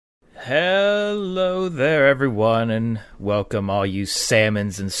Hello there, everyone, and welcome all you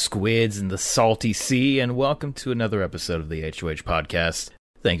salmons and squids in the salty sea, and welcome to another episode of the HoH podcast.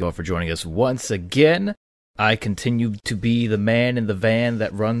 Thank you all for joining us once again. I continue to be the man in the van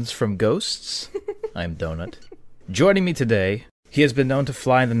that runs from ghosts. I'm Donut. Joining me today, he has been known to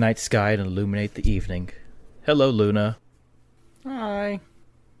fly in the night sky and illuminate the evening. Hello, Luna. Hi.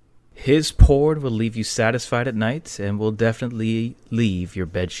 His porn will leave you satisfied at night and will definitely leave your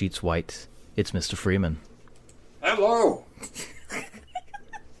bedsheets white. It's Mr. Freeman. Hello.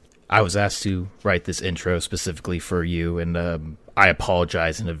 I was asked to write this intro specifically for you, and I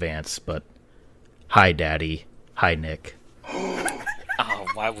apologize in advance, but hi, Daddy. Hi, Nick. Oh,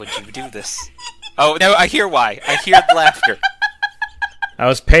 why would you do this? Oh, no, I hear why. I hear the laughter. I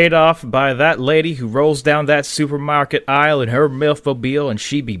was paid off by that lady who rolls down that supermarket aisle in her MILF-mobile, and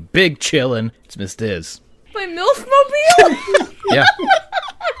she be big chillin'. It's Miss Diz. My MILF-mobile? Yeah.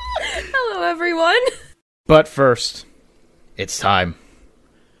 Hello, everyone. But first, it's time.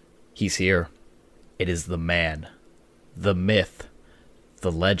 He's here. It is the man, the myth,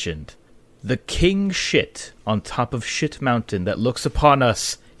 the legend, the king shit on top of Shit Mountain that looks upon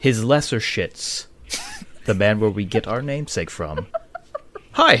us, his lesser shits. The man where we get our namesake from.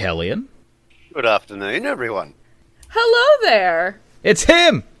 Hi, Hellion. Good afternoon, everyone. Hello there. It's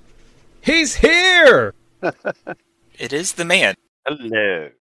him! He's here! It is the man. Hello.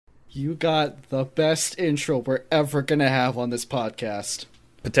 You got the best intro we're ever gonna have on this podcast.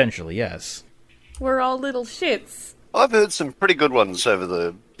 Potentially, yes. We're all little shits. I've heard some pretty good ones over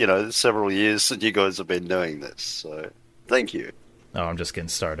the, several years that you guys have been doing this, so thank you. Oh, I'm just getting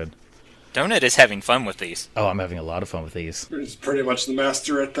started. Donut is having fun with these. Oh, I'm having a lot of fun with these. He's pretty much the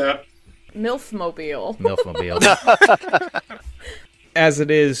master at that. MILF-mobile. MILF-mobile. As it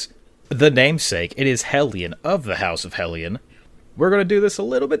is the namesake, it is Hellion of the House of Hellion. We're going to do this a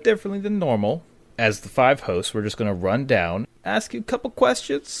little bit differently than normal. As the 5 hosts, we're just going to run down, ask you a couple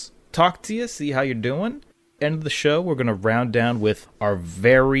questions, talk to you, see how you're doing. End of the show, we're going to round down with our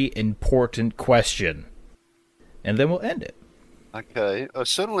very important question. And then we'll end it. Okay, I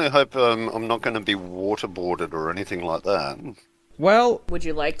certainly hope I'm not going to be waterboarded or anything like that. Well, Would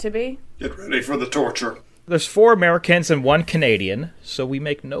you like to be? Get ready for the torture. there's 4 Americans and 1 Canadian, so we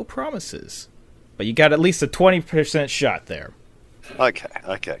make no promises. But you got at least a 20% shot there.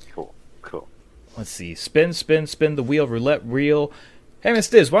 Okay, cool. Let's see. Spin the wheel, roulette reel. Hey, Miss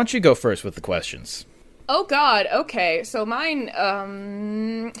Diz, why don't you go first with the questions? Oh, God. Okay, so mine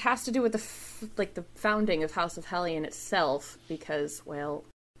has to do with the founding of House of Hellion itself, because, well,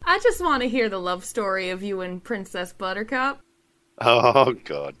 I just want to hear the love story of you and Princess Buttercup. Oh,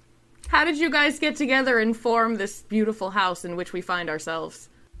 God. How did you guys get together and form this beautiful house in which we find ourselves?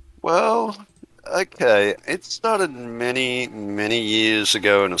 Well, okay, it started many, many years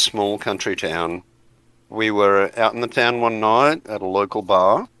ago in a small country town. We were out in the town one night at a local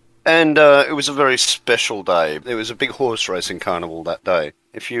bar, and it was a very special day. There was a big horse racing carnival that day.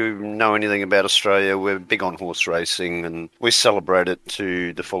 If you know anything about Australia, we're big on horse racing, and we celebrate it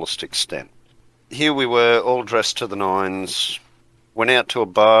to the fullest extent. Here we were, all dressed to the nines, went out to a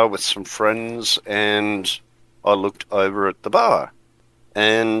bar with some friends, and I looked over at the bar,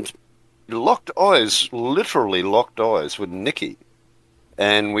 and literally locked eyes with Nikki.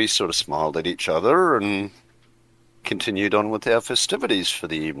 And we sort of smiled at each other and continued on with our festivities for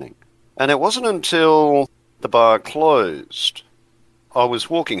the evening. And it wasn't until the bar closed, I was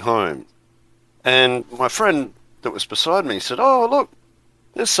walking home, and my friend that was beside me said, "Oh, look,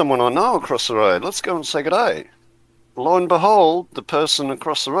 there's someone I know across the road. Let's go and say good day." Lo and behold, the person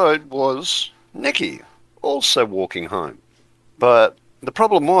across the road was Nikki, also walking home. But the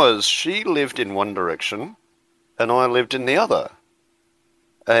problem was, she lived in one direction, and I lived in the other.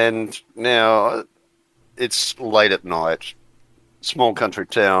 And now it's late at night, small country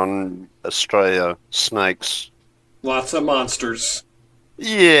town, Australia, snakes. Lots of monsters.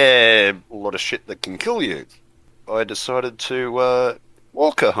 Yeah, a lot of shit that can kill you. I decided to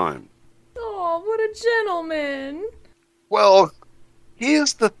walk her home. Oh, what a gentleman. Well,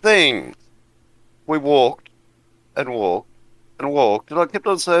 here's the thing. We walked and walked and walked, and I kept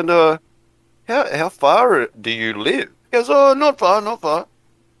on saying to her, how far do you live? She goes, "Oh, not far.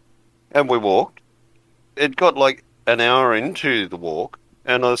 And we walked. It got like an hour into the walk,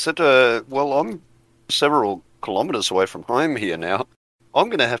 and I said to her, "Well, I'm several kilometres away from home here now. I'm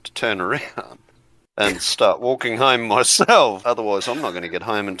going to have to turn around and start walking home myself. Otherwise, I'm not going to get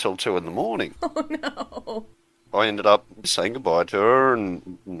home until 2 in the morning." Oh, no. I ended up saying goodbye to her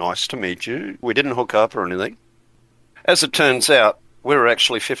and nice to meet you. We didn't hook up or anything. As it turns out, we were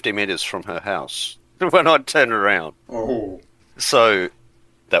actually 50 metres from her house when I turned around. Oh. So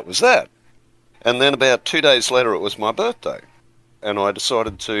that was that. And then about 2 days later, it was my birthday. And I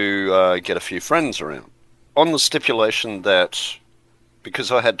decided to get a few friends around. On the stipulation that,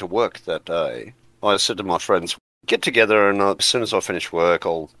 because I had to work that day, I said to my friends, get together and as soon as I finish work,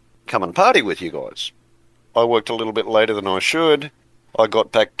 I'll come and party with you guys. I worked a little bit later than I should. I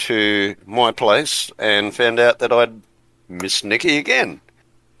got back to my place and found out that I'd missed Nikki again.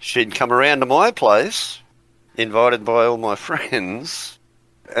 She'd come around to my place, invited by all my friends,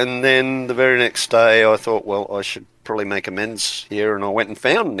 and then the very next day I thought, well, I should probably make amends here, and I went and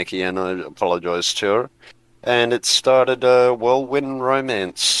found Nikki and I apologised to her. And it started a whirlwind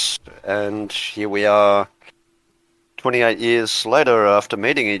romance, and here we are 28 years later after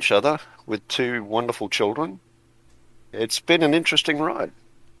meeting each other with 2 wonderful children. It's been an interesting ride.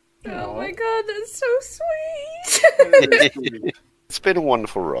 Oh my god, that's so sweet! It's been a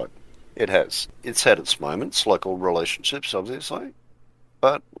wonderful ride. It has. It's had its moments, like all relationships, obviously.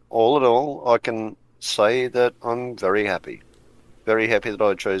 But all in all, I can say that I'm very happy. Very happy that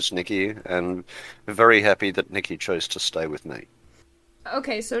I chose Nikki, and very happy that Nikki chose to stay with me.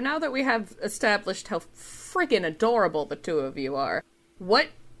 Okay, so now that we have established how freaking adorable the 2 of you are, what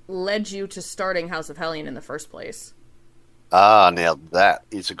led you to starting House of Hellion in the first place? Now that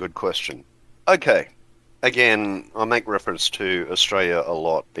is a good question. Okay. Again, I make reference to Australia a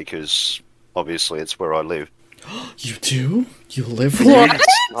lot because obviously it's where I live. You do? You live there?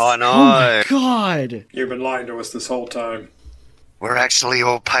 I know. Oh my god! You've been lying to us this whole time. We're actually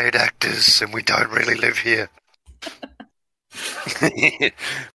all paid actors and we don't really live here.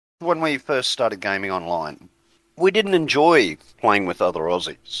 When we first started gaming online, we didn't enjoy playing with other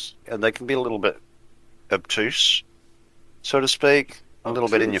Aussies. And they can be a little bit obtuse, so to speak, a little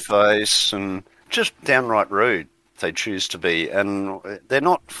bit in your face, and just downright rude, they choose to be. And they're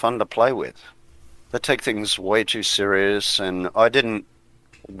not fun to play with. They take things way too serious, and I didn't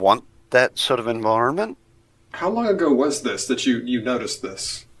want that sort of environment. How long ago was this that you noticed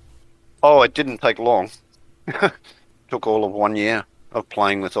this? Oh, it didn't take long. Took all of 1 year of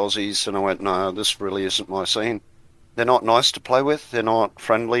playing with Aussies, and I went, no, this really isn't my scene. They're not nice to play with, they're not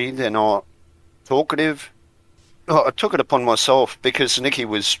friendly, they're not talkative. Oh, I took it upon myself because Nikki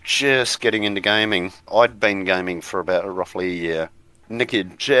was just getting into gaming. I'd been gaming for about roughly a year. Nikki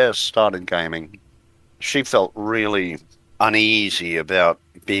had just started gaming. She felt really uneasy about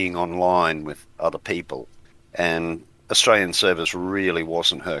being online with other people, and Australian servers really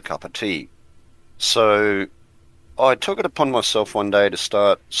wasn't her cup of tea. So I took it upon myself one day to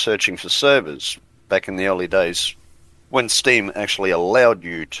start searching for servers back in the early days when Steam actually allowed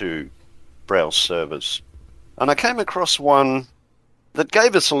you to browse servers. And I came across one that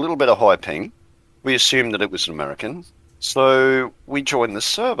gave us a little bit of high ping. We assumed that it was an American, so we joined the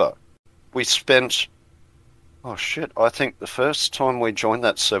server. We spent, I think the first time we joined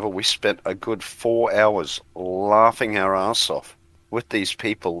that server, we spent a good 4 hours laughing our ass off with these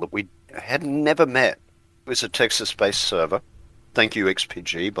people that we had never met. It was a Texas-based server. Thank you,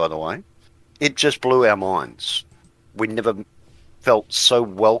 XPG, by the way. It just blew our minds. We never felt so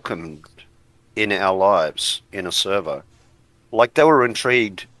welcomed in our lives in a server. Like they were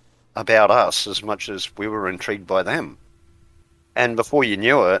intrigued about us as much as we were intrigued by them. And before you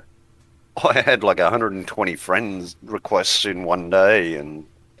knew it, I had like 120 friends requests in one day, and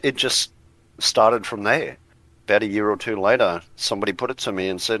it just started from there. About a year or 2 later, somebody put it to me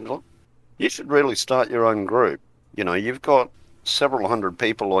and said, look, you should really start your own group. You know, you've got several hundred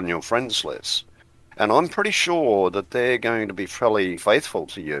people on your friends list, and I'm pretty sure that they're going to be fairly faithful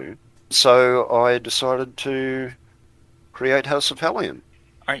to you. So I decided to create House of Hellion.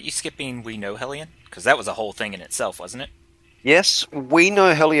 Aren't you skipping We Know Hellion? Because that was a whole thing in itself, wasn't it? Yes, We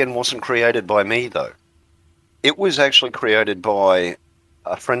Know Hellion wasn't created by me, though. It was actually created by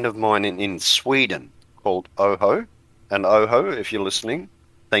a friend of mine in Sweden called HoH. And HoH, if you're listening,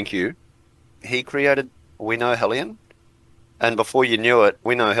 thank you. He created We Know Hellion. And before you knew it,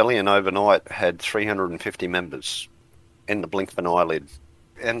 We Know Hellion overnight had 350 members in the blink of an eyelid.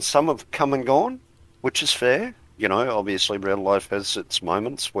 And some have come and gone, which is fair. You know, obviously real life has its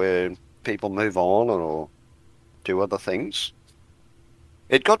moments where people move on or do other things.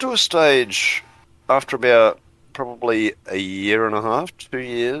 It got to a stage after about probably a year and a half, 2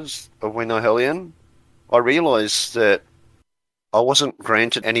 years of We Know Hellion, I realised that I wasn't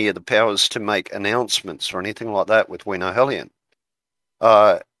granted any of the powers to make announcements or anything like that with We Know Hellion.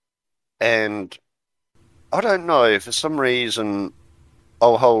 And I don't know, for some reason,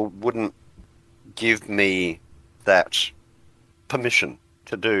 HoH wouldn't give me that permission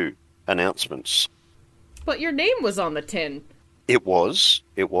to do announcements. But your name was on the tin. It was,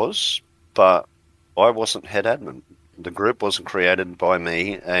 but I wasn't head admin. The group wasn't created by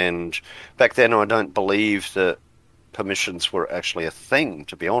me, and back then I don't believe that permissions were actually a thing,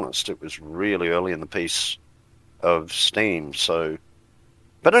 to be honest. It was really early in the piece of Steam, so...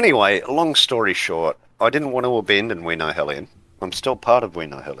 But anyway, long story short, I didn't want to abandon We Know Hellion. I'm still part of We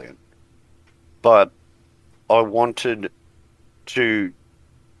Know Hellion. But I wanted to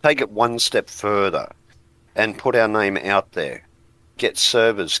take it one step further and put our name out there, get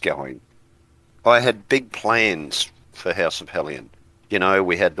servers going. I had big plans for House of Hellion. You know,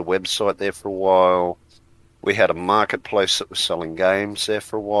 we had the website there for a while. We had a marketplace that was selling games there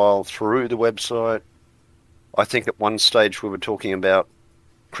for a while through the website. I think at one stage we were talking about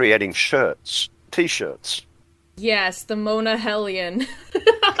creating shirts, t-shirts. Yes, the Mona Hellion.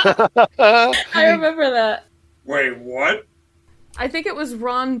 I remember that. Wait, what? I think it was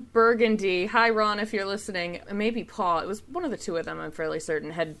Ron Burgundy. Hi, Ron, if you're listening. Maybe Paul. It was one of the two of them, I'm fairly certain,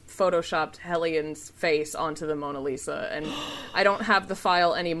 had photoshopped Hellion's face onto the Mona Lisa. And I don't have the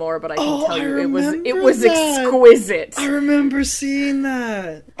file anymore, but I can tell you it was exquisite. I remember seeing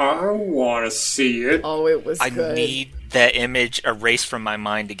that. I want to see it. Oh, it was I good. need that image erased from my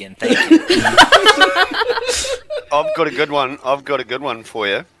mind again. Thank you. I've got a good one. I've got a good one for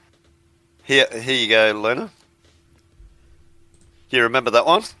you. Here you go, Luna. Do you remember that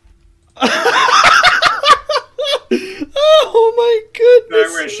one? Oh my goodness!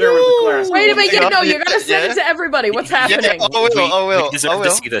 I'm going to share with the class. Wait a minute, you gotta send it to everybody. What's happening? Yeah, I will. We deserve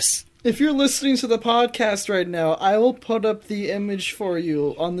to see this. If you're listening to the podcast right now, I will put up the image for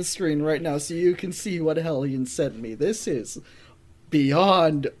you on the screen right now so you can see what Hellion sent me. This is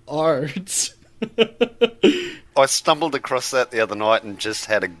beyond art. I stumbled across that the other night and just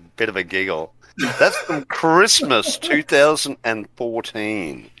had a bit of a giggle. That's from Christmas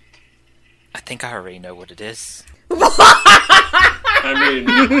 2014. I think I already know what it is. I mean,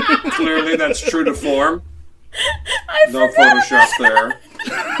 clearly that's true to form. No Photoshop there.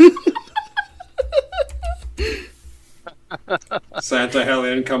 Santa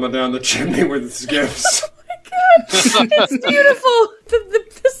Hellion coming down the chimney with his gifts. It's beautiful!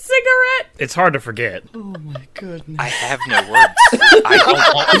 The cigarette! It's hard to forget. Oh my goodness. I have no words. I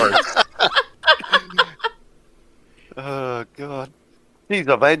don't want words. Oh, God. Geez,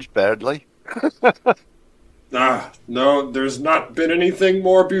 I've aged badly. No, there's not been anything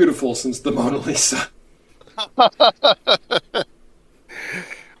more beautiful since the Mona Lisa.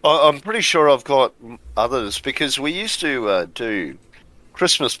 I'm pretty sure I've got others, because we used to do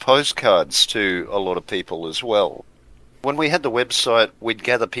Christmas postcards to a lot of people as well. When we had the website, we'd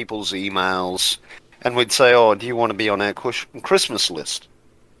gather people's emails, and we'd say, oh, do you want to be on our Christmas list?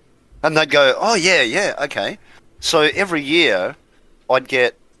 And they'd go, oh, yeah, okay. So every year, I'd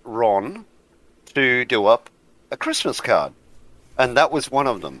get Ron to do up a Christmas card. And that was one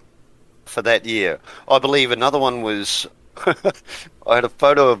of them for that year. I believe another one was, I had a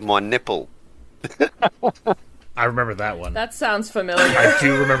photo of my nipple. I remember that one. That sounds familiar. I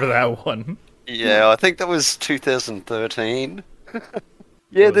do remember that one. Yeah, I think that was 2013.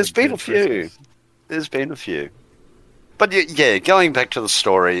 Yeah, there's been a few. There's been a few. But yeah, going back to the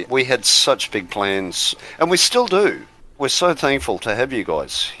story, we had such big plans, and we still do. We're so thankful to have you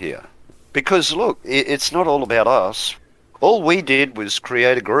guys here. Because, look, it's not all about us. All we did was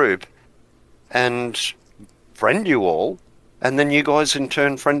create a group and friend you all, and then you guys in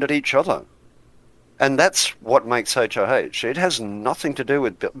turn friended each other. And that's what makes HoH. It has nothing to do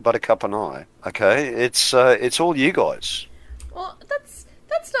with Buttercup and I, okay? It's all you guys. Well, that's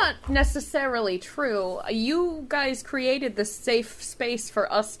not necessarily true. You guys created this safe space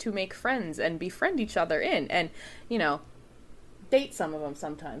for us to make friends and befriend each other in, and, you know, date some of them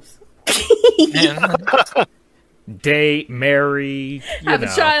sometimes. Date, marry, Have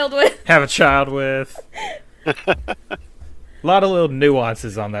a child with. Have a child with. A lot of little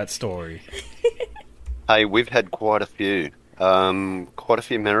nuances on that story. Hey, we've had quite a few. Quite a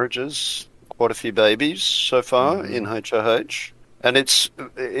few marriages, quite a few babies so far in HoH. And it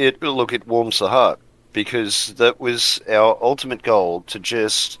warms the heart, because that was our ultimate goal, to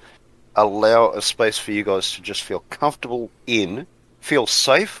just allow a space for you guys to just feel comfortable in, feel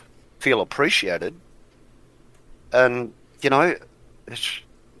safe, feel appreciated. And, you know,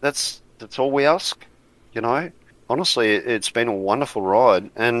 that's all we ask, you know. Honestly, it's been a wonderful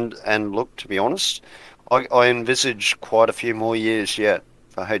ride. And look, to be honest, I envisage quite a few more years yet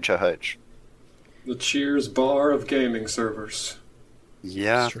for HoH. The Cheers bar of gaming servers.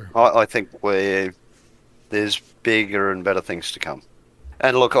 Yeah, I think there's bigger and better things to come.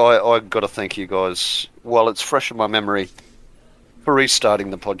 And look, I've got to thank you guys, while it's fresh in my memory, for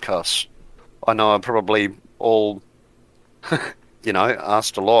restarting the podcast. I know I probably all, you know,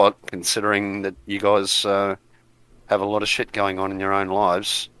 asked a lot, considering that you guys have a lot of shit going on in your own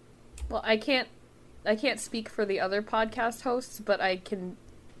lives. Well, I can't speak for the other podcast hosts, but I can,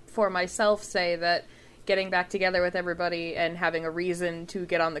 for myself, say that getting back together with everybody and having a reason to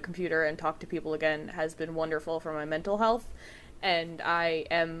get on the computer and talk to people again has been wonderful for my mental health. And I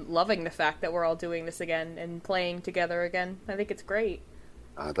am loving the fact that we're all doing this again and playing together again. I think it's great.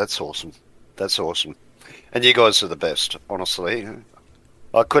 That's awesome. That's awesome. And you guys are the best, honestly.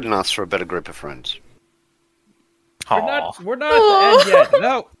 I couldn't ask for a better group of friends. We're not at the end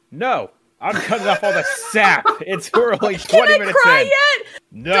yet. No. I'm cutting off all the sap. We're only 20 minutes in. Cry yet?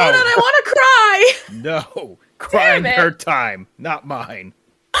 No. Donut, I want to cry! No. Crying her time, not mine.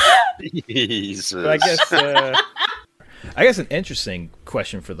 Jesus. But I guess an interesting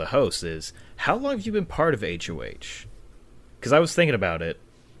question for the host is, how long have you been part of HoH? Because I was thinking about it.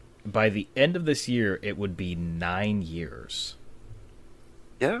 By the end of this year, it would be 9 years.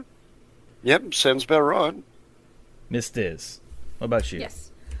 Yeah. Yep, sounds about right. Miss Diz, what about you?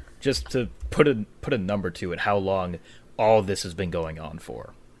 Yes. Just to put a number to it, how long all this has been going on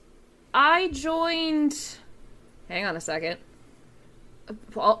for? I joined... Hang on a second.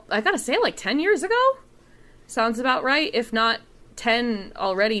 Well, I gotta say, like 10 years ago? Sounds about right. If not 10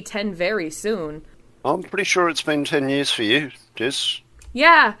 already, 10 very soon. I'm pretty sure it's been 10 years for you, Diz.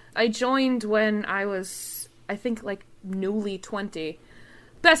 Yeah, I joined when I was, I think, like, newly 20.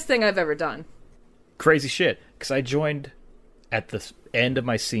 Best thing I've ever done. Crazy shit, because I joined at the end of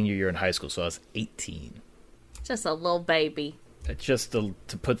my senior year in high school, so I was 18. Just a little baby. Just to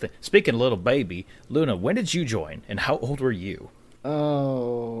put the... Speaking of little baby, Luna, when did you join, and how old were you?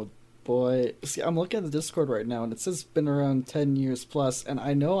 Oh, boy. See, I'm looking at the Discord right now, and it says it's been around 10 years plus, and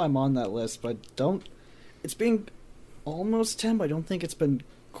I know I'm on that list, but it's been almost 10, but I don't think it's been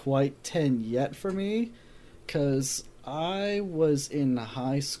quite 10 yet for me, because I was in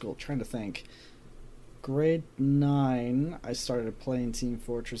high school, trying to think. Grade 9, I started playing Team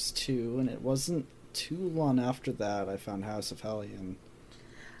Fortress 2, and it wasn't too long after that I found House of Hellion.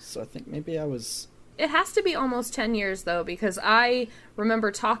 So I think maybe I was... It has to be almost 10 years, though, because I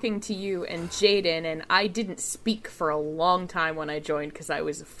remember talking to you and Jaden, and I didn't speak for a long time when I joined because I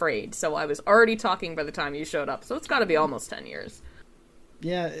was afraid. So I was already talking by the time you showed up, so it's got to be almost 10 years.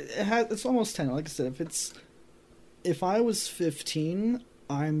 Yeah, it's almost 10. Like I said, if I was 15,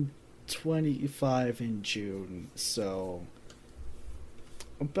 I'm 25 in June, so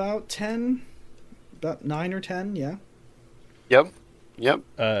about 10, about 9 or 10, yeah. Yep.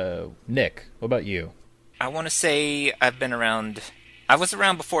 Nick, what about you? I want to say I've been around... I was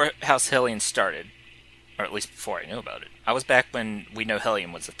around before House Hellion started. Or at least before I knew about it. I was back when we know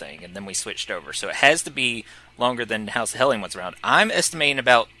Hellion was a thing, and then we switched over. So it has to be longer than House Hellion was around. I'm estimating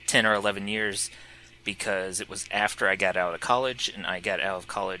about 10 or 11 years, because it was after I got out of college, and I got out of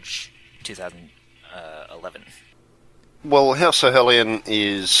college 2011. Well, House of Hellion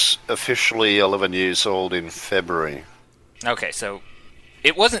is officially 11 years old in February. Okay, so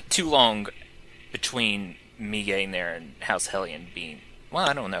it wasn't too long between me getting there and House Hellion being... Well,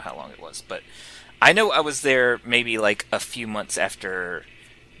 I don't know how long it was, but I know I was there maybe like a few months after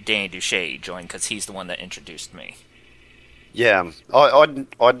Danny Duche joined, because he's the one that introduced me. Yeah,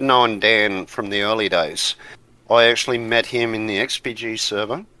 I'd known Dan from the early days. I actually met him in the XPG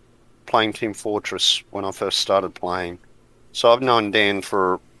server, playing Team Fortress when I first started playing. So I've known Dan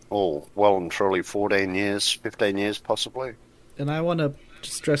for, well and truly 14 years, 15 years possibly. And I want to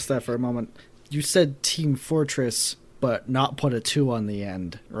stress that for a moment. You said Team Fortress, but not put a 2 on the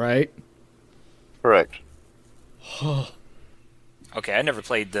end, right? Correct. Okay, I never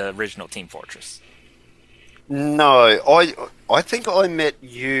played the original Team Fortress. No, I think I met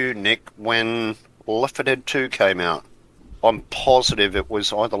you, Nick, when Left 4 Dead 2 came out. I'm positive it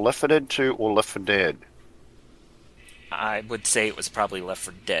was either Left 4 Dead 2 or Left 4 Dead. I would say it was probably Left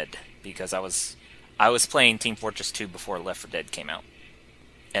 4 Dead, because I was playing Team Fortress 2 before Left 4 Dead came out.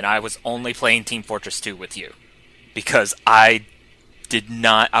 And I was only playing Team Fortress 2 with you, because I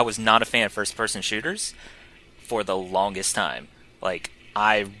was not a fan of first-person shooters for the longest time. Like,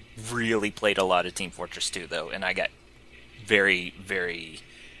 I really played a lot of Team Fortress 2, though, and I got very, very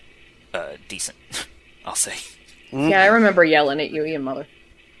decent, I'll say. Yeah, I remember yelling at you mother.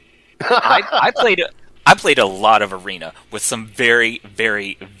 I played a lot of Arena with some very,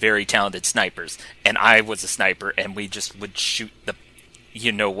 very, very talented snipers, and I was a sniper, and we just would shoot the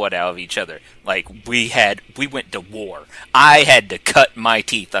you-know-what out of each other. Like, we went to war. I had to cut my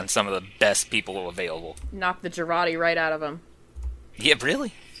teeth on some of the best people available. Knock the Girardi right out of him. Yeah,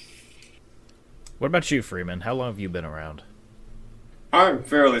 really? What about you, Freeman? How long have you been around? I'm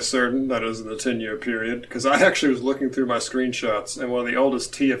fairly certain that is in the 10-year period, because I actually was looking through my screenshots, and one of the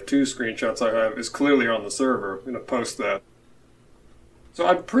oldest TF2 screenshots I have is clearly on the server. I'm going to post that. So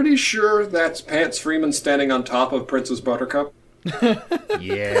I'm pretty sure that's Pants Freeman standing on top of Princess Buttercup.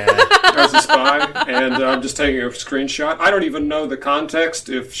 Yeah. As a spy, and I'm just taking a screenshot. I don't even know the context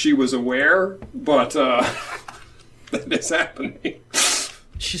if she was aware, but that is happening.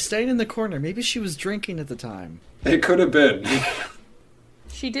 She's staying in the corner. Maybe she was drinking at the time. It could have been.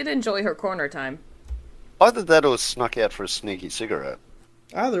 She did enjoy her corner time. Either that or snuck out for a sneaky cigarette.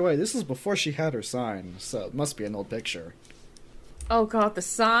 Either way, this is before she had her sign, so it must be an old picture. Oh god, the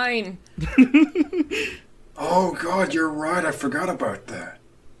sign! Oh god, you're right, I forgot about that.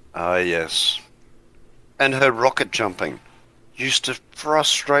 Ah, yes. And her rocket jumping used to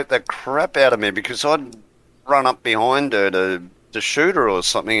frustrate the crap out of me because I'd run up behind her to shoot her or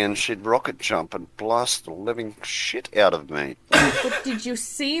something and she'd rocket jump and blast the living shit out of me. But did you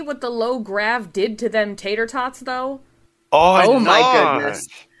see what the low grav did to them tater tots, though? Oh my no. goodness.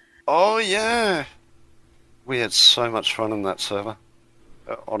 Oh, yeah. We had so much fun in that server.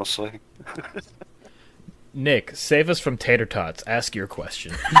 Honestly. Nick, save us from tater tots. Ask your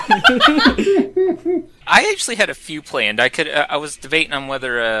question. I actually had a few planned. I was debating on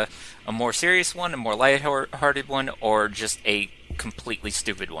whether a more serious one, a more lighthearted one, or just a completely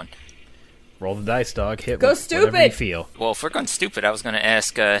stupid one. Roll the dice, dog. Hit Go whatever stupid! you feel. Well, if we're going stupid, I was going to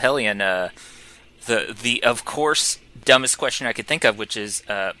ask Hellion the of course dumbest question I could think of, which is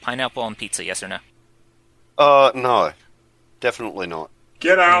pineapple on pizza, yes or no? No. Definitely not.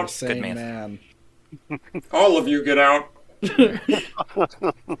 Get out! Same man. man. All of you get out!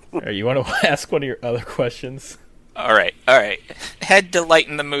 Right, you want to ask one of your other questions? All right. Had to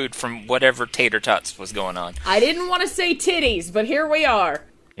lighten the mood from whatever tater tots was going on. I didn't want to say titties, but here we are.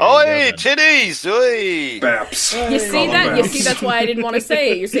 Oi, titties! Oi! Baps. You see Call them that? You baps. see that's why I didn't want to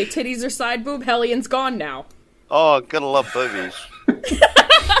say it. You say titties or side boob, Hellion's gone now. Oh, gotta love boobies.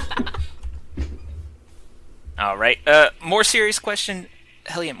 All right. More serious question,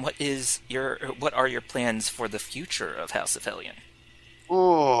 Hellion. What are your plans for the future of House of Hellion?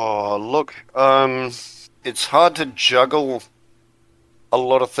 Oh, look, it's hard to juggle a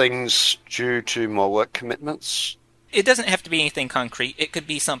lot of things due to my work commitments. It doesn't have to be anything concrete. It could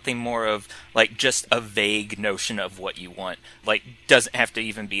be something more of, like, just a vague notion of what you want. Like, doesn't have to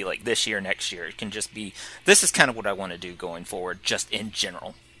even be, like, this year, next year. It can just be, this is kind of what I want to do going forward, just in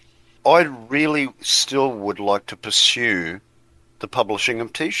general. I really still would like to pursue the publishing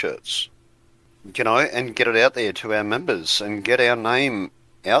of T-shirts, you know, and get it out there to our members and get our name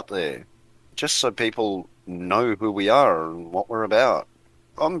out there, just so people know who we are and what we're about.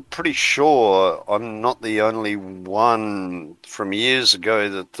 I'm pretty sure I'm not the only one from years ago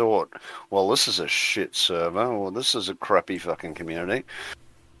that thought, well, this is a shit server, or this is a crappy fucking community.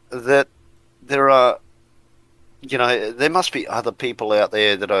 That there are, you know, there must be other people out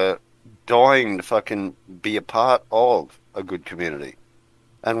there that are dying to fucking be a part of a good community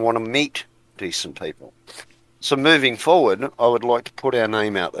and want to meet decent people. So moving forward, I would like to put our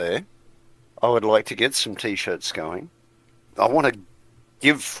name out there. I would like to get some T-shirts going. I want to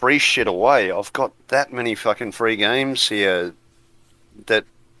give free shit away. I've got that many fucking free games here that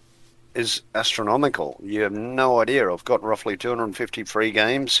is astronomical. You have no idea. I've got roughly 250 free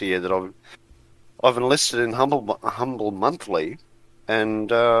games here that I've enlisted in Humble Monthly, and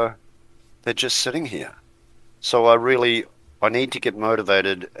they're just sitting here. So I need to get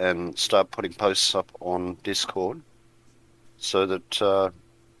motivated and start putting posts up on Discord so that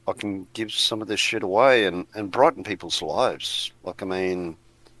I can give some of this shit away and brighten people's lives. Like, I mean,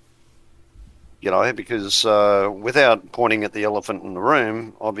 you know, because without pointing at the elephant in the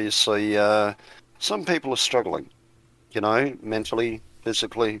room, obviously some people are struggling, you know, mentally,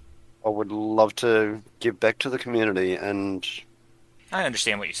 physically. I would love to give back to the community, and I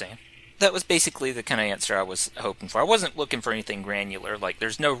understand what you're saying. That was basically the kind of answer I was hoping for. I wasn't looking for anything granular. Like,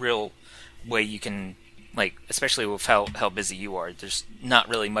 there's no real way you can, like, especially with how busy you are, there's not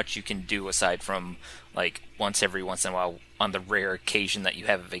really much you can do aside from, like, every once in a while, on the rare occasion that you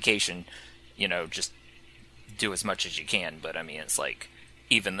have a vacation, you know, just do as much as you can. But, I mean, it's like,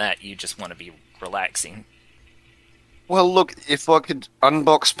 even that, you just want to be relaxing. well, look, if I could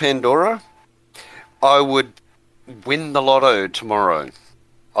unbox Pandora, I would win the lotto tomorrow.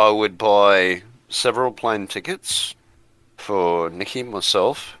 I would buy several plane tickets for Nikki,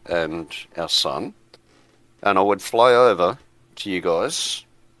 myself, and our son, and I would fly over to you guys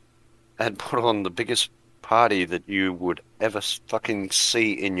and put on the biggest party that you would ever fucking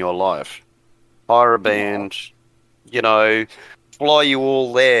see in your life. Hire a band, you know, fly you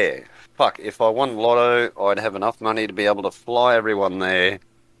all there, fuck, if I won Lotto, I'd have enough money to be able to fly everyone there.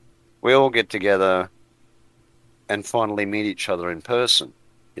 We all get together and finally meet each other in person.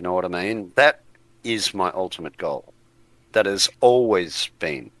 You know what I mean? That is my ultimate goal. That has always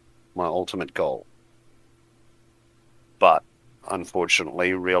been my ultimate goal. But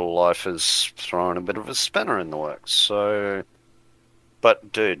unfortunately, real life has thrown a bit of a spanner in the works. So,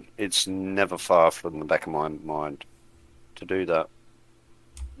 but dude, it's never far from the back of my mind to do that.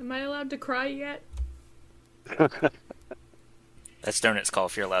 Am I allowed to cry yet? That's Donut's call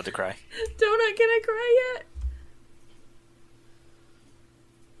if you're allowed to cry. Donut, can I cry yet?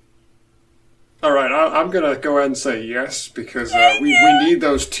 All right, I'm going to go ahead and say yes, because we need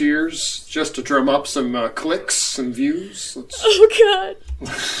those tears just to drum up some clicks, some views. Oh,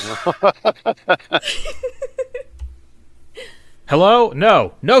 God. Hello?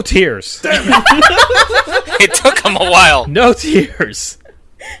 No. No tears. Damn it. It took him a while. No tears.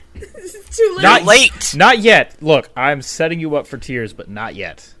 It's too late. Not late. Not yet. Look, I'm setting you up for tears, but not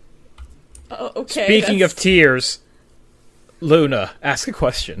yet. Oh, okay. Speaking of tears, Luna, ask a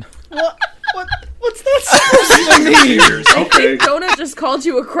question. What's that supposed to mean? Tears, I okay. think Donut just called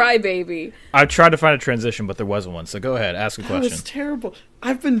you a crybaby. I tried to find a transition, but there wasn't one, so go ahead, ask a That question. was terrible.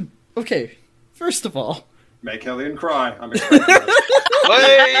 I've been... Okay, first of all, Make Hellion cry. I'm expecting it.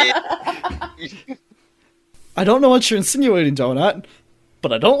 Wait! I don't know what you're insinuating, Donut,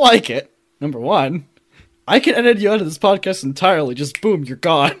 but I don't like it. Number one, I can edit you out of this podcast entirely. Just boom, you're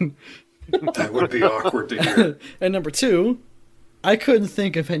gone. That would be awkward to hear. And number two, I couldn't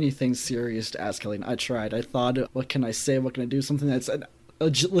think of anything serious to ask Helene. I tried. I thought, what can I say? What can I do? Something that's a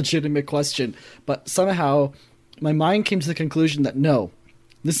legitimate question. But somehow, my mind came to the conclusion that no,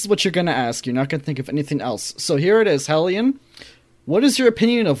 this is what you're going to ask. You're not going to think of anything else. So here it is, Hellion. What is your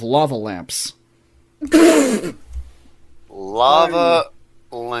opinion of lava lamps? Lava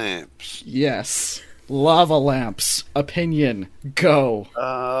lamps. Yes. Lava lamps. Opinion. Go.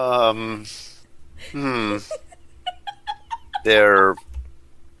 They're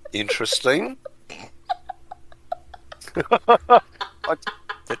interesting.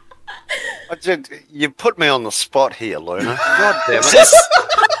 You put me on the spot here, Luna. God damn it.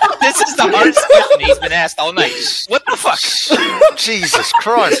 This is the hardest question he's been asked all night. What the fuck? Jesus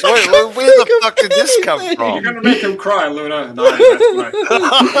Christ. Where the fuck did this come You're from? going to make him cry, Luna. No, that's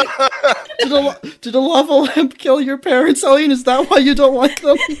right. Did a lava lamp kill your parents, Helene? Is that why you don't like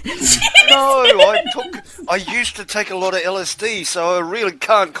them? No, I used to take a lot of LSD, so I really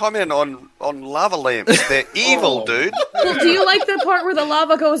can't comment on lava lamps. They're evil, dude. Well, do you like the part where the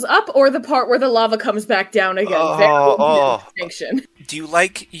lava goes up or the part where the lava comes back down again? Oh, Very oh. important distinction. Do you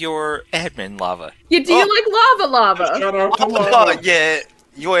like your admin lava? Do you like lava? Shout out to Oh, Lava.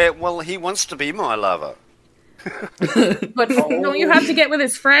 yeah, well, he wants to be my lover. But don't you have to get with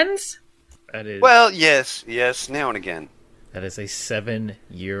his friends? That is, Well, yes, now and again. that is a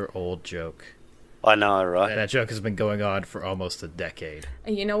 7-year-old joke. I know, right? That joke has been going on for almost a decade.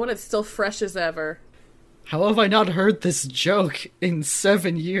 And you know what? It's still fresh as ever. How have I not heard this joke in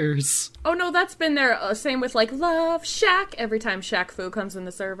 7 years? Oh no, that's been there. Same with like Love Shack every time Shaq Fu comes in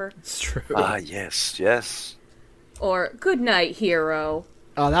the server. It's true. Ah, yes. Or Good Night Hero.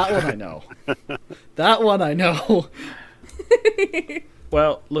 Oh, that one I know. That one I know.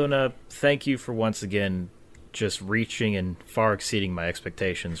 Well, Luna, thank you for once again just reaching and far exceeding my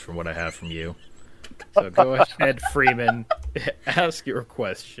expectations from what I have from you. So go ahead, Freeman, ask your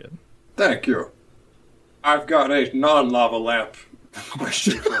question. Thank you. I've got a non-lava lamp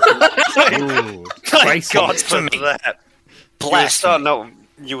question for you. Ooh, Thank spicy. God for me. that. Blast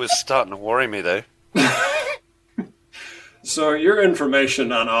You were starting to worry me, though. So your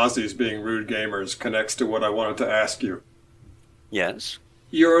information on Aussies being rude gamers connects to what I wanted to ask you. Yes.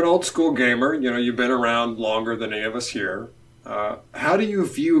 You're an old school gamer. You know, you've been around longer than any of us here. How do you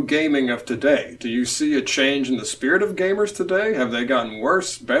view gaming of today? Do you see a change in the spirit of gamers today? Have they gotten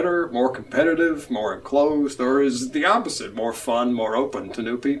worse, better, more competitive, more enclosed, or is it the opposite, more fun, more open to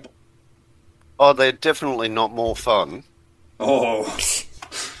new people? Oh, they're definitely not more fun. Oh,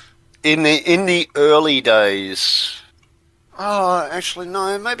 In the early days... Oh, actually,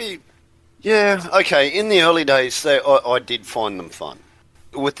 no, maybe... Yeah, okay, in the early days, I did find them fun.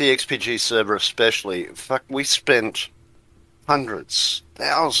 With the XPG server especially, fuck, we spent hundreds,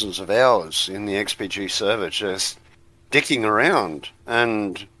 thousands of hours in the XPG server just dicking around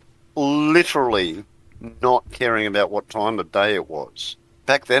and literally not caring about what time of day it was.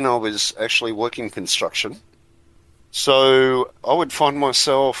 Back then I was actually working construction, so I would find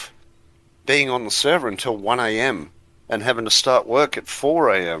myself being on the server until 1 a.m. and having to start work at 4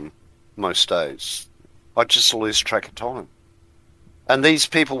 a.m. most days. I'd just lose track of time. And these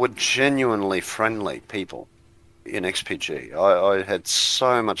people were genuinely friendly people in XPG. I had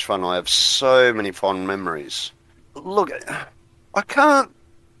so much fun. I have so many fond memories. Look, I can't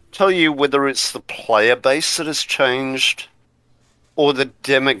tell you whether it's the player base that has changed or the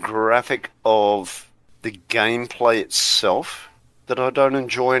demographic of the gameplay itself that I don't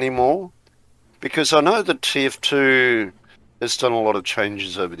enjoy anymore. Because I know that TF2 has done a lot of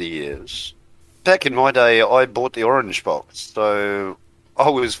changes over the years. Back in my day, I bought the orange box, so I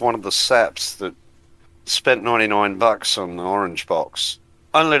was one of the saps that spent $99 on the orange box,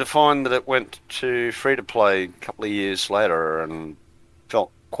 only to find that it went to free-to-play a couple of years later, and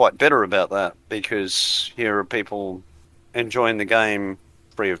felt quite better about that, because here are people enjoying the game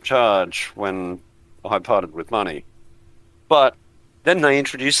free of charge when I parted with money. But then they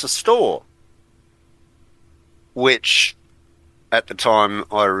introduced the store, which at the time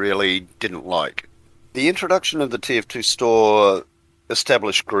I really didn't like. The introduction of the TF2 store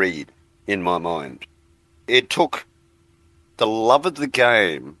established greed in my mind. It took the love of the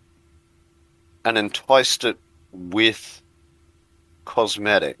game and enticed it with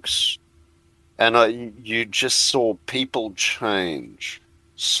cosmetics. And you just saw people change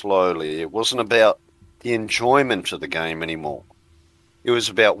slowly. It wasn't about the enjoyment of the game anymore. It was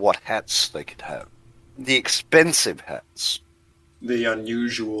about what hats they could have. The expensive hats. The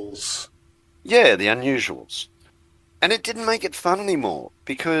unusuals. Yeah, the unusuals. And it didn't make it fun anymore,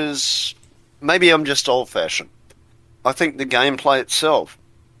 because maybe I'm just old-fashioned. I think the gameplay itself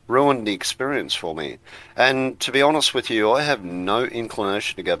ruined the experience for me. And to be honest with you, I have no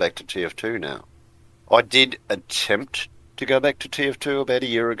inclination to go back to TF2 now. I did attempt to go back to TF2 about a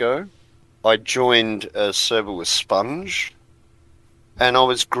year ago. I joined a server with Sponge, and I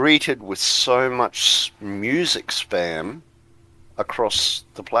was greeted with so much music spam across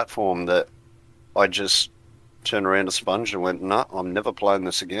the platform that I just turned around to Sponge and went, no, I'm never playing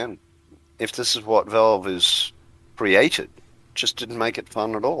this again. If this is what Valve has created, just didn't make it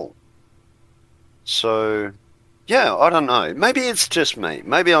fun at all. So, yeah, I don't know. Maybe it's just me.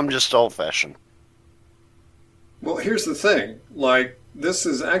 Maybe I'm just old-fashioned. Well, here's the thing. Like, this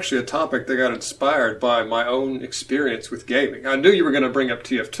is actually a topic that got inspired by my own experience with gaming. I knew you were going to bring up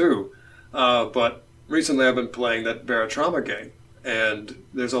TF2, but recently I've been playing that Barotrauma game. And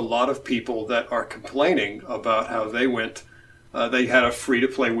there's a lot of people that are complaining about how they went, they had a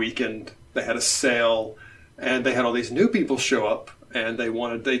free-to-play weekend, they had a sale, and they had all these new people show up, and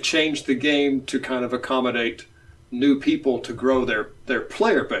they changed the game to kind of accommodate new people to grow their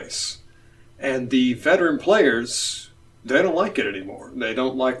player base. And the veteran players, they don't like it anymore. They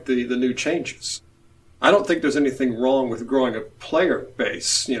don't like the new changes. I don't think there's anything wrong with growing a player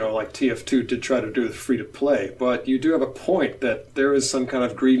base, like TF2 did try to do with free-to-play, but you do have a point that there is some kind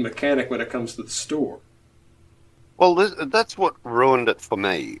of greed mechanic when it comes to the store. Well, that's what ruined it for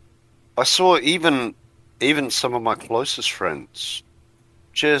me. I saw even some of my closest friends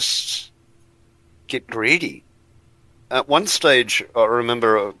just get greedy. At one stage, I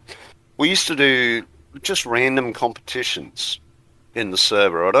remember we used to do just random competitions in the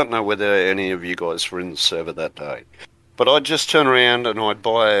server. I don't know whether any of you guys were in the server that day, but I'd just turn around and I'd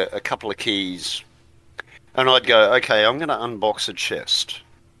buy a couple of keys, and I'd go, okay, I'm going to unbox a chest,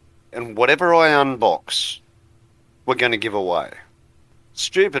 and whatever I unbox, we're going to give away.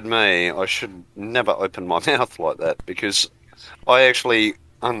 Stupid me, I should never open my mouth like that, because I actually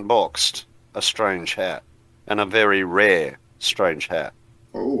unboxed a strange hat, and a very rare strange hat.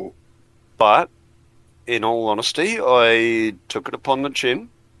 Oh. But in all honesty, I took it upon the chin,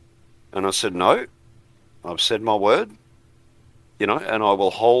 and I said, no, I've said my word, and I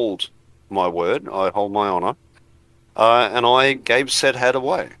will hold my word, I hold my honour, and I gave said hat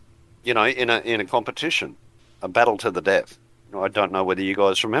away, in a competition, a battle to the death. I don't know whether you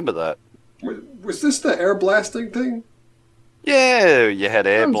guys remember that. Was this the air blasting thing? Yeah, you had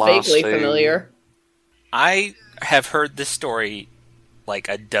air blasting. Vaguely familiar. I have heard this story like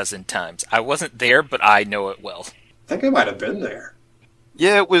a dozen times. I wasn't there, but I know it well. I think I might have been there.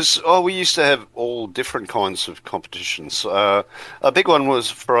 Yeah, it was. We used to have all different kinds of competitions. A big one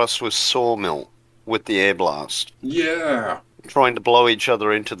for us was Sawmill with the air blast. Yeah. Trying to blow each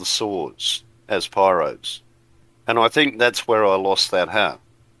other into the swords as pyros. And I think that's where I lost that hat.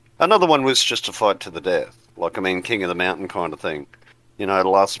 Another one was just a fight to the death. King of the Mountain kind of thing. The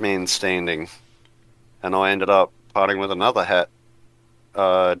last man standing. And I ended up parting with another hat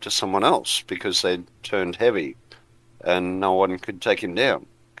to someone else because they'd turned heavy and no one could take him down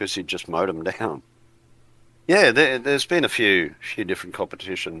because he'd just mowed him down. Yeah, there's been a few different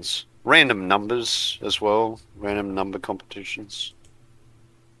competitions. Random numbers as well, random number competitions.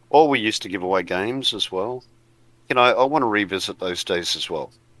 Or we used to give away games as well. I want to revisit those days as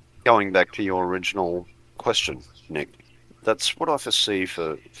well. Going back to your original question, Nick, that's what I foresee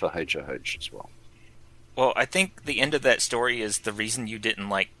for HoH as well. Well, I think the end of that story is the reason you didn't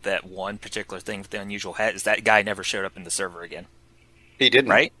like that one particular thing with the unusual hat is that guy never showed up in the server again. He didn't.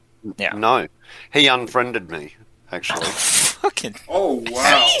 Right? Yeah. No. He unfriended me, actually. Fucking. Oh,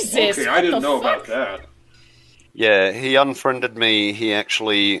 wow. Jesus, okay, I what didn't the know fuck? about that. Yeah, he unfriended me. He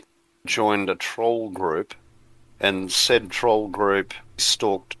actually joined a troll group, and said troll group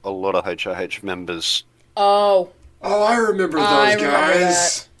stalked a lot of HoH members. Oh, Oh, I remember those I remember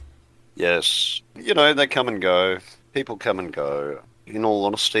guys. Yes. They come and go. People come and go. In all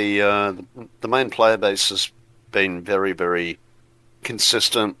honesty, the main player base has been very, very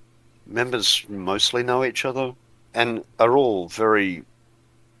consistent. Members mostly know each other and are all very,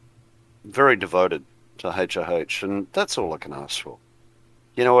 very devoted to HoH, and that's all I can ask for.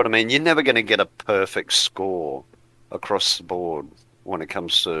 You know what I mean? You're never going to get a perfect score across the board when it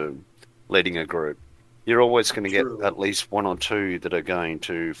comes to leading a group. You're always going to get True. at least one or two that are going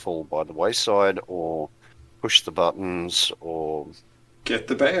to fall by the wayside or push the buttons or... Get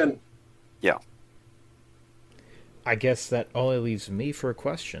the ban. Yeah. I guess that only leaves me for a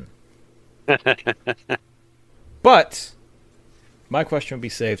question. But my question will be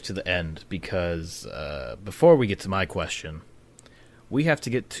saved to the end because before we get to my question, we have to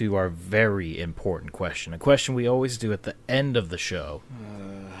get to our very important question. A question we always do at the end of the show.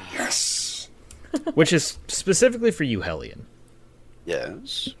 Yes. Which is specifically for you, Hellion.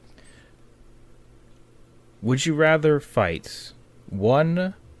 Yes. Would you rather fight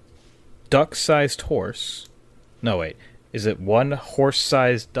one duck-sized horse? No, wait. Is it one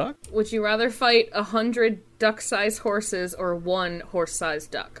horse-sized duck? would you rather fight 100 duck-sized horses or one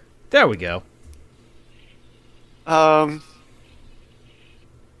horse-sized duck? There we go. Well,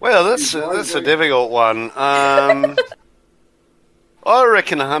 that's a difficult one. I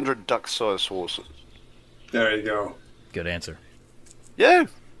reckon 100 duck-sized horses. There you go. Good answer. Yeah. It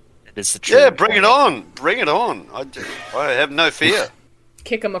is the true. Yeah, bring it on. Bring it on. I have no fear.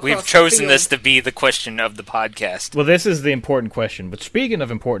 Kick them across We've the chosen field. this to be the question of the podcast. Well, this is the important question. But speaking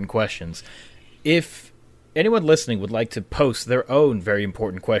of important questions, if anyone listening would like to post their own very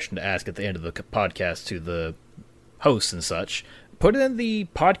important question to ask at the end of the podcast to the hosts and such, put it in the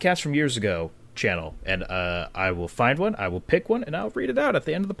podcast from years ago channel, and I will find one, I will pick one, and I'll read it out at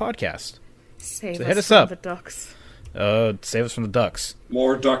the end of the podcast. Save So us hit us from up. the ducks. Save us from the ducks.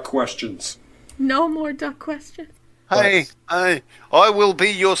 More duck questions. No more duck questions. Hey, I will be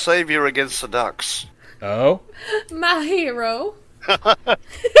your savior against the ducks. Oh? My hero. I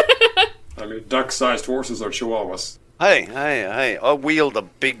mean, duck-sized horses are chihuahuas. Hey, I wield a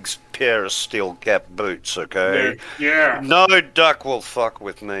big pair of steel cap boots, okay? Yeah. No duck will fuck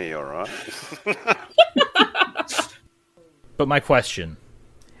with me, alright? But my question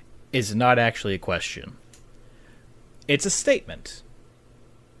is not actually a question. It's a statement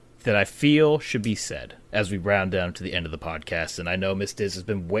that I feel should be said as we round down to the end of the podcast. And I know Miss Diz has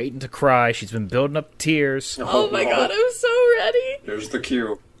been waiting to cry. She's been building up tears. Oh my god, I'm so ready. Here's the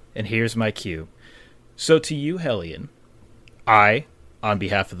cue. And here's my cue. So to you, Hellion, I, on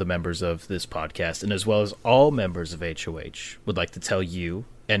behalf of the members of this podcast, and as well as all members of HoH, would like to tell you,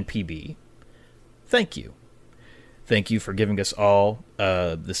 NPB, thank you. Thank you for giving us all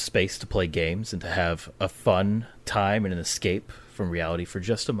the space to play games and to have a fun time and an escape from reality for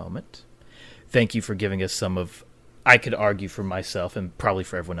just a moment. Thank you for giving us some of, I could argue for myself and probably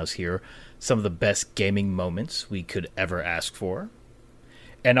for everyone else here, some of the best gaming moments we could ever ask for.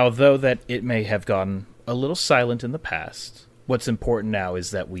 And although that it may have gone a little silent in the past, what's important now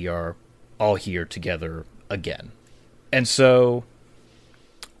is that we are all here together again. And so,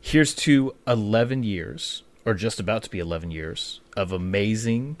 here's to 11 years, or just about to be 11 years, of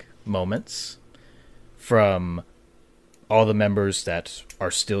amazing moments from all the members that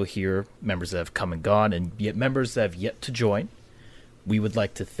are still here, members that have come and gone, and yet members that have yet to join. We would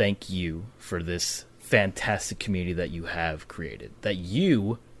like to thank you for this fantastic community that you have created,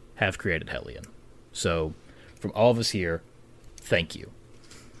 Hellion. So, from all of us here, thank you.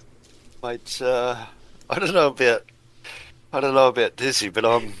 Mate, I don't know about Dizzy, but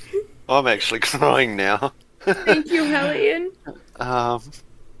I'm actually crying now. Thank you, Hellion.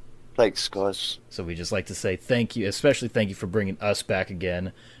 Thanks, guys. So we just like to say thank you, especially thank you for bringing us back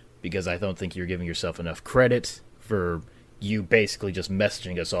again, because I don't think you're giving yourself enough credit for you basically just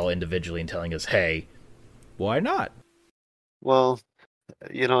messaging us all individually and telling us, hey, why not? Well,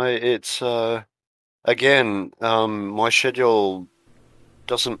 it's, again, my schedule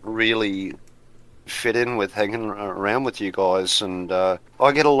doesn't really fit in with hanging around with you guys, and I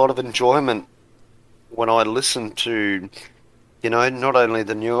get a lot of enjoyment when I listen to, not only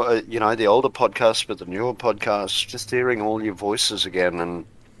the new, the older podcasts, but the newer podcasts, just hearing all your voices again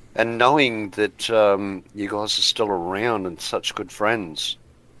and knowing that you guys are still around and such good friends,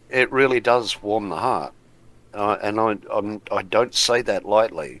 it really does warm the heart. And I don't say that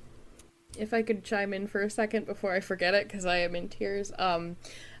lightly. If I could chime in for a second before I forget it, because I am in tears,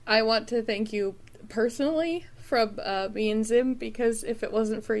 I want to thank you personally from me and Zim, because if it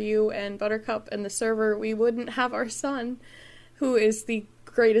wasn't for you and Buttercup and the server, we wouldn't have our son, who is the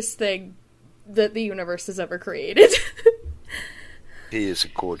greatest thing that the universe has ever created. He is a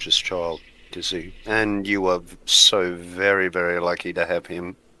gorgeous child, Dizzy, and you are so very, very lucky to have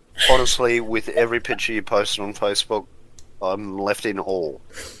him. Honestly, with every picture you post on Facebook, I'm left in awe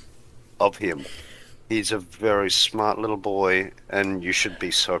of him. He's a very smart little boy, and you should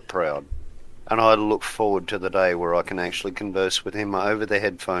be so proud. And I look forward to the day where I can actually converse with him over the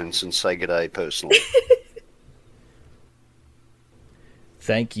headphones and say g'day personally.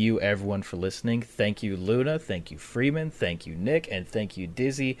 Thank you, everyone, for listening. Thank you, Luna. Thank you, Freeman. Thank you, Nick. And thank you,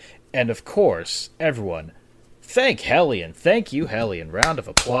 Dizzy. And, of course, everyone, thank Hellion. Thank you, Hellion. Round of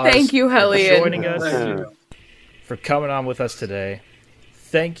applause. Thank you, Hellion. For joining us, for coming on with us today.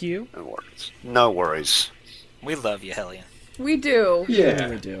 Thank you. No worries. No worries. We love you, Hellion. We do. Yeah.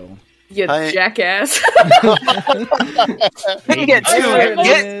 We do. You jackass. You get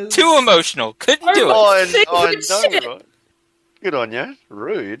too emotional. Couldn't do it. I know, right? Good on you.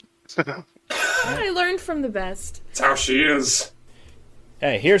 Rude. I learned from the best. That's how she is.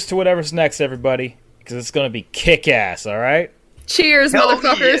 Hey, here's to whatever's next, everybody. Because it's going to be kick-ass, all right? Cheers, Hell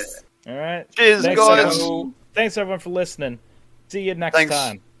motherfuckers. All right? Cheers, guys. Thanks, everyone, for listening. See you next Thanks.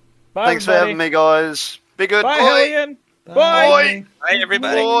 time. Bye, Thanks everybody. for having me, guys. Be good. Bye, Bye. Hellion. Bye. Bye. Bye,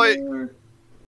 everybody. Bye.